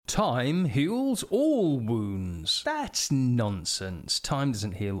Time heals all wounds. That's nonsense. Time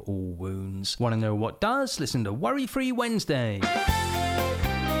doesn't heal all wounds. Want to know what does? Listen to Worry Free Wednesday.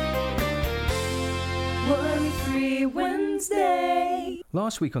 Worry Free Wednesday.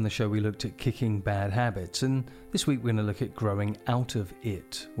 Last week on the show we looked at kicking bad habits, and this week we're going to look at growing out of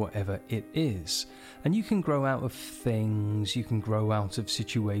it, whatever it is. And you can grow out of things, you can grow out of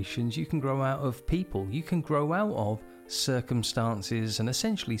situations, you can grow out of people, you can grow out of circumstances and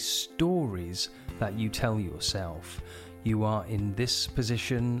essentially stories that you tell yourself. You are in this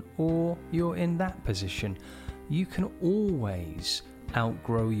position or you're in that position. You can always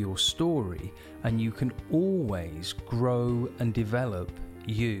outgrow your story, and you can always grow and develop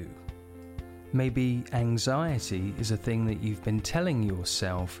you. Maybe anxiety is a thing that you've been telling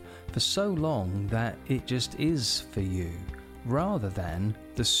yourself for so long that it just is for you, rather than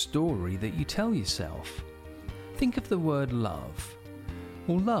the story that you tell yourself. Think of the word love.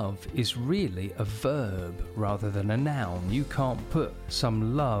 Well, love is really a verb rather than a noun. You can't put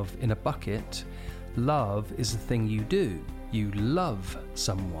some love in a bucket. Love is a thing you do. You love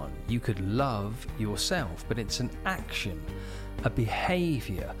someone. You could love yourself, but it's an action, a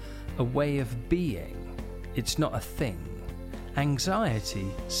behavior, a way of being. It's not a thing. Anxiety,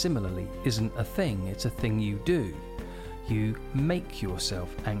 similarly, isn't a thing. It's a thing you do. You make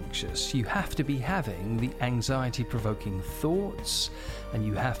yourself anxious. You have to be having the anxiety-provoking thoughts, and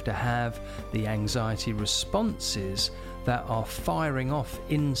you have to have the anxiety responses that are firing off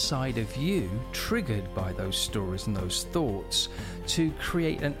inside of you, triggered by those stories and those thoughts, to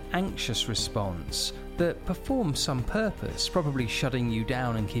create an anxious response that performs some purpose, probably shutting you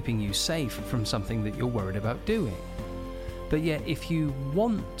down and keeping you safe from something that you're worried about doing. But yet, if you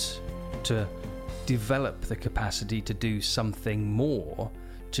want to develop the capacity to do something more,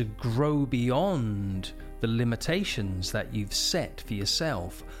 to grow beyond the limitations that you've set for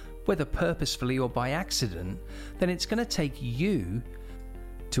yourself, whether purposefully or by accident, then it's going to take you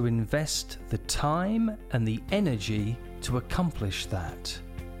to invest the time and the energy to accomplish that.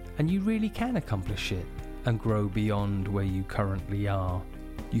 And you really can accomplish it and grow beyond where you currently are.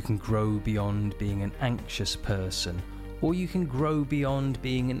 You can grow beyond being an anxious person, or you can grow beyond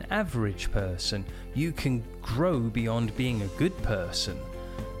being an average person. You can grow beyond being a good person.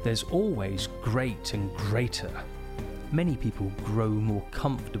 There's always great and greater. Many people grow more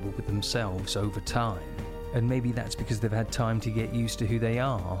comfortable with themselves over time, and maybe that's because they've had time to get used to who they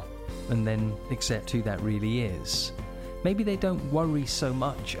are and then accept who that really is. Maybe they don't worry so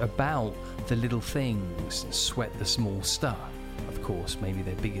much about the little things and sweat the small stuff. Of course, maybe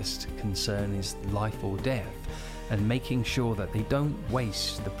their biggest concern is life or death, and making sure that they don't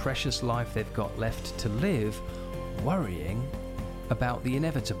waste the precious life they've got left to live worrying about the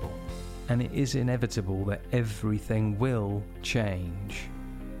inevitable. And it is inevitable that everything will change.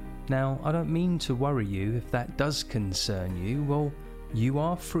 Now, I don't mean to worry you if that does concern you. Well, you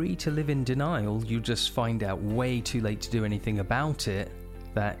are free to live in denial. You just find out way too late to do anything about it,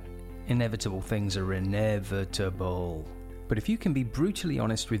 that inevitable things are inevitable. But if you can be brutally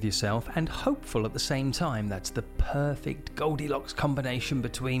honest with yourself and hopeful at the same time, that's the perfect Goldilocks combination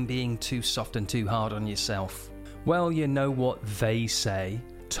between being too soft and too hard on yourself. Well, you know what they say.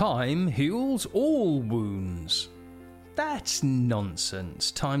 Time heals all wounds. That's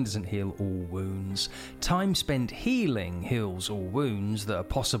nonsense. Time doesn't heal all wounds. Time spent healing heals all wounds that are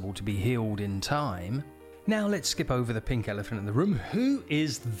possible to be healed in time. Now let's skip over the pink elephant in the room. Who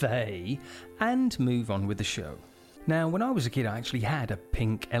is they? And move on with the show. Now, when I was a kid, I actually had a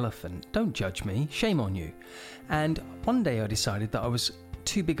pink elephant. Don't judge me, shame on you. And one day I decided that I was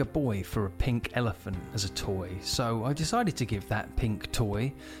too big a boy for a pink elephant as a toy. So I decided to give that pink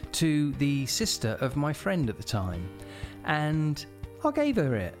toy to the sister of my friend at the time. And I gave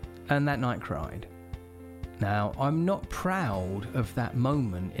her it, and that night cried. Now, I'm not proud of that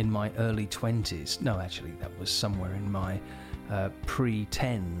moment in my early 20s. No, actually, that was somewhere in my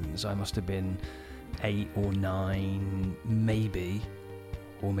pre-10s. I must have been 8 or 9, maybe.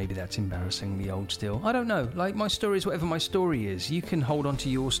 Or maybe that's embarrassingly old still. I don't know. Like, my story is whatever my story is. You can hold on to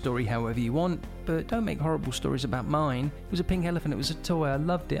your story however you want, but don't make horrible stories about mine. It was a pink elephant. It was a toy. I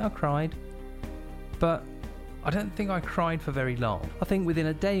loved it. I cried. But I don't think I cried for very long. I think within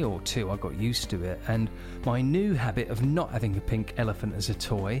a day or two I got used to it, and my new habit of not having a pink elephant as a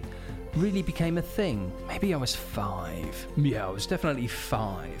toy really became a thing. Maybe I was 5. Yeah, I was definitely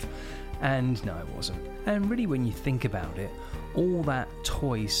 5. And no, it wasn't. And really, when you think about it, all that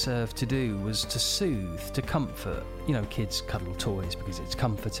toy served to do was to soothe, to comfort. You know, kids cuddle toys because it's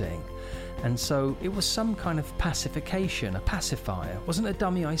comforting. And so it was some kind of pacification, a pacifier. It wasn't a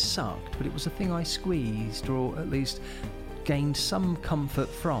dummy I sucked, but it was a thing I squeezed, or at least gained some comfort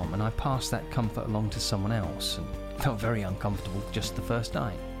from, and I passed that comfort along to someone else and felt very uncomfortable just the first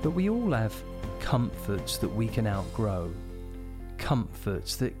night. But we all have comforts that we can outgrow.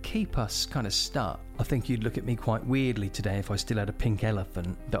 Comforts that keep us kind of stuck. I think you'd look at me quite weirdly today if I still had a pink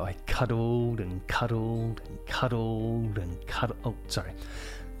elephant that I cuddled and cuddled and cuddled and cuddled. Oh, sorry.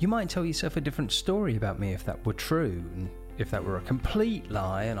 You might tell yourself a different story about me if that were true, and if that were a complete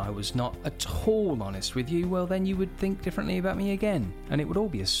lie and I was not at all honest with you, well then you would think differently about me again. And it would all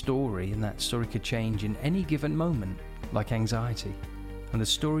be a story, and that story could change in any given moment, like anxiety. And the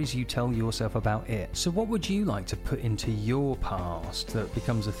stories you tell yourself about it. So what would you like to put into your past that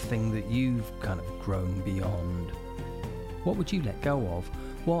becomes a thing that you've kind of grown beyond? What would you let go of?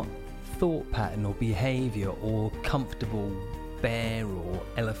 What thought pattern or behaviour or comfortable bear or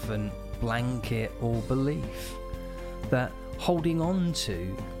elephant blanket or belief that holding on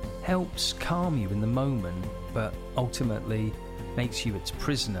to helps calm you in the moment, but ultimately makes you its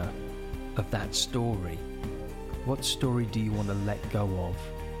prisoner of that story? What story do you want to let go of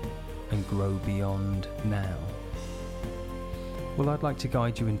and grow beyond now? Well, I'd like to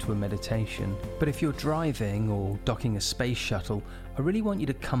guide you into a meditation, but if you're driving or docking a space shuttle, I really want you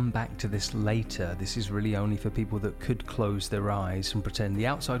to come back to this later. This is really only for people that could close their eyes and pretend the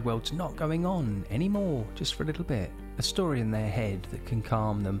outside world's not going on anymore, just for a little bit. A story in their head that can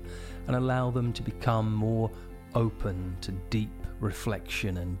calm them and allow them to become more open to deep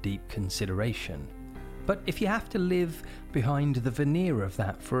reflection and deep consideration. But if you have to live behind the veneer of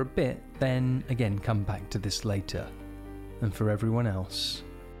that for a bit, then again come back to this later. And for everyone else,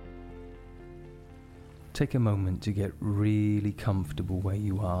 take a moment to get really comfortable where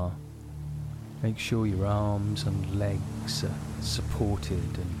you are. Make sure your arms and legs are supported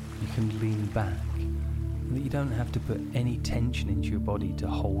and you can lean back, and that you don't have to put any tension into your body to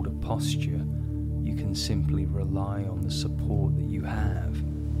hold a posture. You can simply rely on the support that you have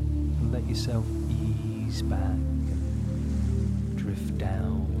and let yourself ease back and drift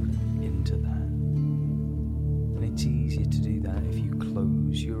down into that. And it's easier to do that if you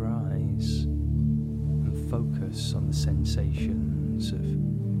close your eyes and focus on the sensations of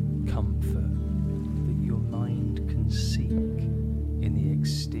comfort that your mind can seek in the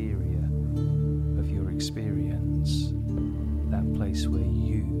exterior of your experience, that place where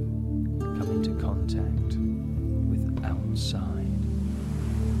you come into contact with outside.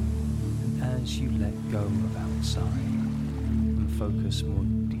 And as you let go of outside and focus more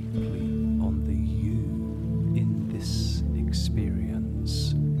deeply on the you in this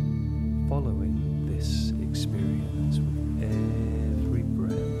experience, following this experience with every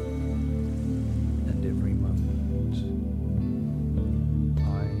breath and every moment,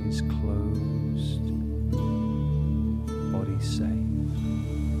 eyes closed, body safe.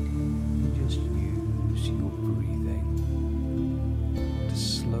 Just use your breathing to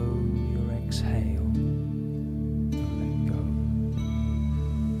slow your exhale and let go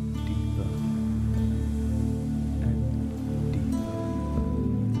deeper and deeper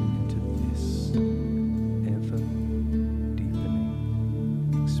into this ever deepening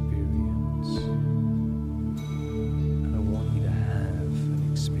experience. And I want you to have an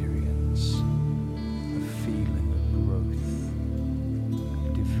experience, a feeling of growth,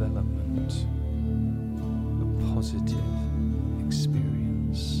 of development, a positive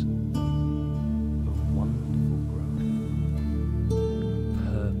experience of wonderful growth,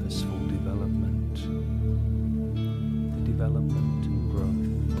 purposeful development, the development and growth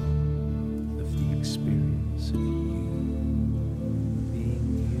of the experience of you, being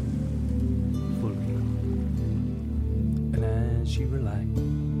you fully. And as you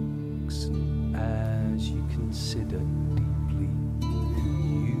relax, and as you consider deeply who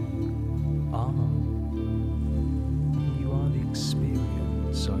you are, you are the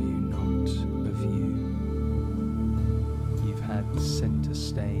experience, are you not, of you? You've had center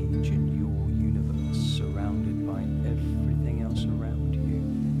stage in your universe, surrounded by everything else around you.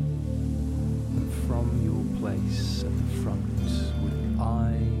 And from your place at the front, with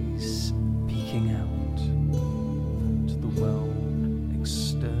eyes peeking out to the world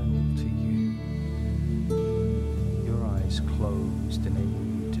external to you, your eyes closed enable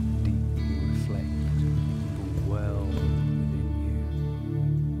you to deeply reflect the world within you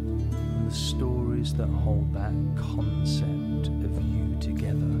and the stories that hold that concept of you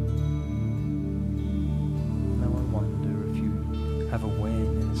together. Now I wonder if you have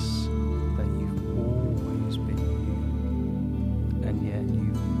awareness that you've always been you, and yet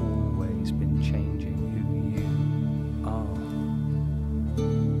you've always been changing who you are.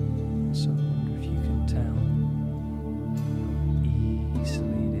 So I wonder if you can tell how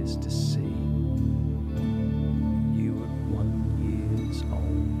easily it is to see you at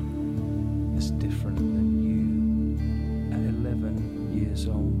years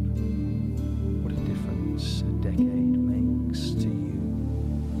old. What a difference a decade makes to you.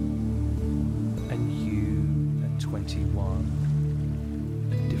 And you at 21,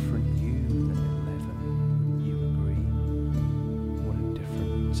 a different you than 11. Wouldn't you agree? What a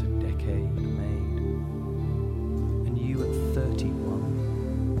difference a decade made. And you at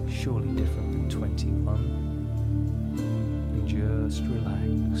 31, surely different than 21. And just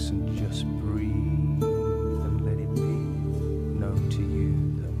relax and just breathe and let it be known to you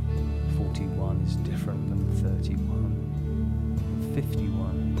that 41 is different than 31, and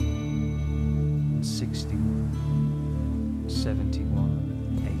 51, and 61,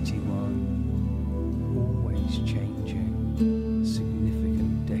 71, 81, always changing,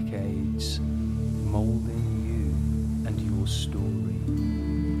 significant decades, moulding you and your story,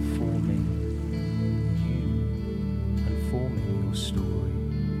 forming you and forming your story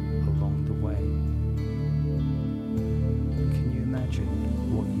along the way. Can you imagine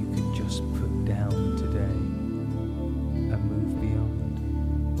what you could just put down today and move beyond?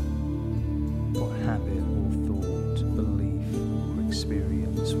 What habit or thought, belief or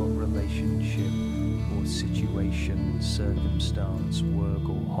experience, what relationship or situation, circumstance, work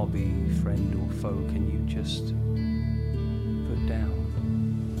or hobby, friend or foe can you just put down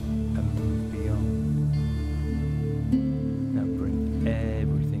and move beyond? Now bring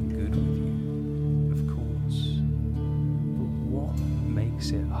everything good with you, of course, but what makes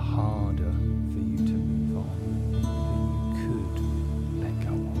it harder for you to move on than you could let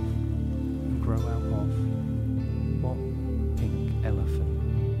go of and grow out of? What pink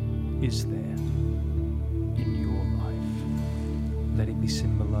elephant is there in your life? Let it be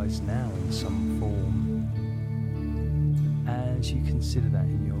symbolized now in some form. As you consider that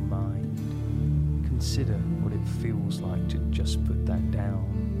in your mind, consider what it feels like to just put that down,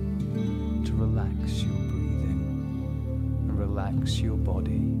 to relax your breathing, and relax your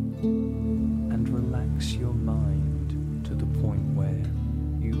body, and relax your mind to the point where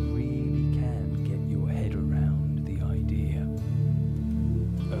you really can get your head around the idea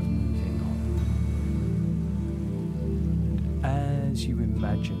of moving on. And as you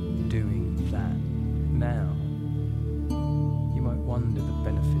imagine doing that now, you might wonder the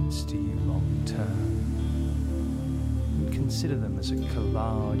benefits to you long term. And consider them as a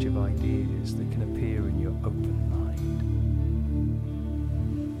collage of ideas that can appear in your open mind.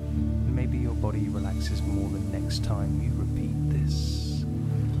 And maybe your body relaxes more the next time you repeat this,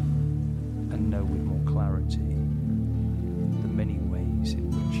 and know with more clarity the many ways in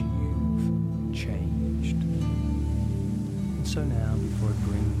which you've changed. And so now, before I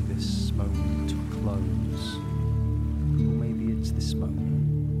bring this moment to a close, or maybe it's this moment,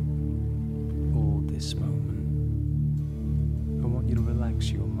 or this moment, I want you to relax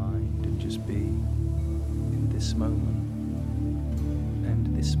your mind and just be in this moment,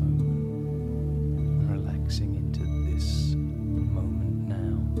 and this moment, and relaxing into this moment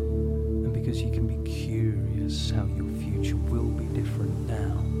now. And because you can be curious how your future will be different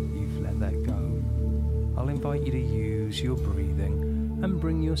now you've let that go, I'll invite you to use your breathing and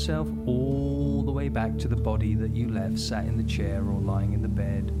bring yourself all the way back to the body that you left sat in the chair or lying in the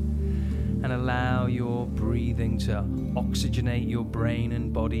bed, and allow your breathing to oxygenate your brain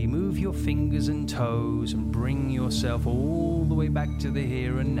and body. Move your fingers and toes and bring yourself all the way back to the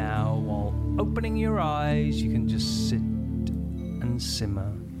here and now. While opening your eyes, you can just sit and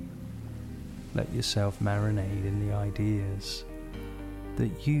simmer. Let yourself marinate in the ideas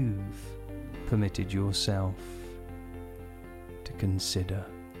that you've permitted yourself to consider.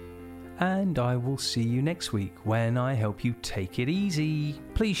 And I will see you next week when I help you take it easy.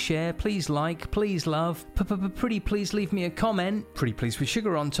 Please share, please like, please love. Pretty please leave me a comment. Pretty please with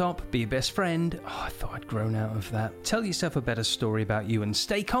sugar on top. Be your best friend. Oh, I thought I'd grown out of that. Tell yourself a better story about you and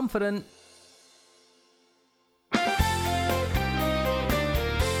stay confident.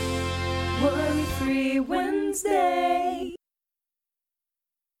 Worry-free Wednesday.